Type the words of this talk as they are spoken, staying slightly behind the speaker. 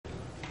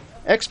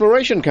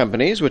Exploration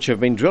companies which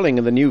have been drilling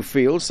in the new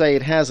field say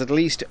it has at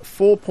least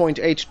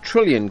 4.8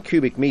 trillion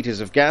cubic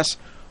meters of gas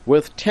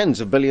worth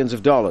tens of billions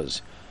of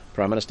dollars.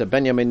 Prime Minister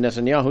Benjamin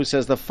Netanyahu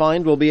says the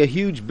find will be a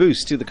huge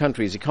boost to the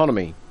country's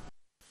economy.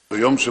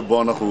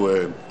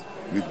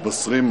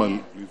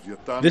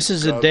 This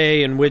is a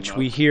day in which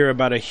we hear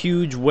about a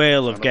huge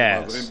whale of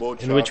gas,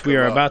 in which we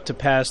are about to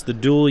pass the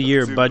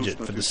dual-year budget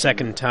for the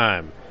second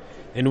time,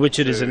 in which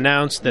it is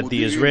announced that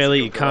the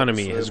Israeli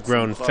economy has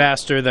grown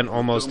faster than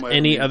almost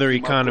any other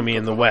economy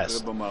in the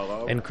West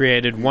and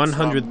created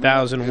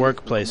 100,000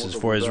 workplaces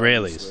for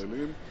Israelis.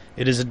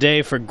 It is a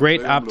day for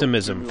great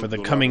optimism for the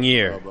coming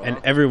year, and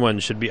everyone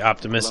should be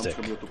optimistic.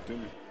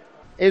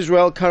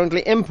 Israel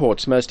currently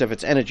imports most of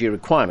its energy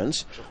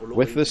requirements.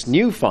 With this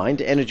new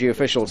find, energy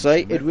officials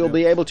say it will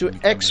be able to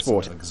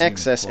export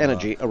excess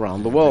energy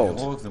around the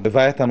world. The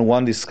Leviathan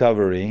 1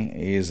 discovery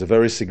is a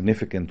very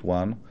significant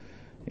one.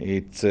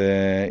 It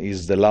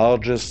is the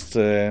largest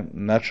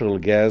natural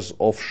gas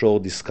offshore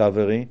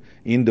discovery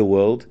in the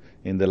world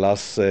in the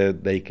last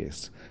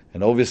decades.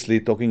 And obviously,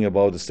 talking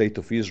about the state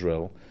of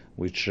Israel,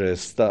 which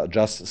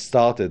just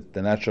started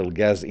the natural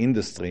gas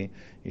industry,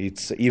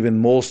 it's even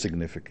more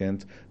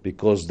significant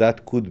because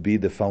that could be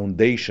the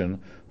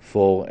foundation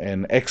for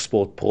an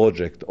export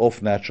project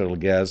of natural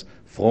gas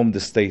from the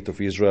state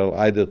of Israel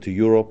either to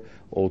Europe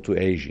or to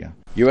Asia.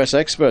 US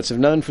experts have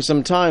known for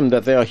some time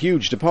that there are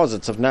huge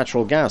deposits of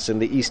natural gas in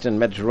the eastern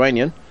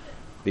Mediterranean.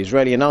 The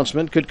Israeli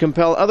announcement could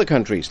compel other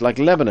countries like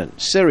Lebanon,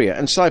 Syria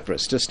and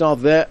Cyprus to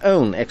start their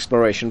own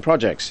exploration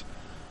projects.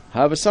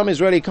 However, some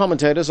Israeli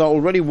commentators are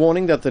already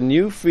warning that the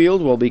new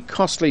field will be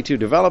costly to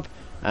develop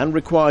and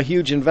require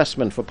huge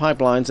investment for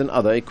pipelines and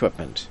other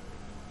equipment.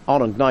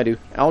 Anand Naidu,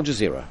 Al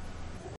Jazeera.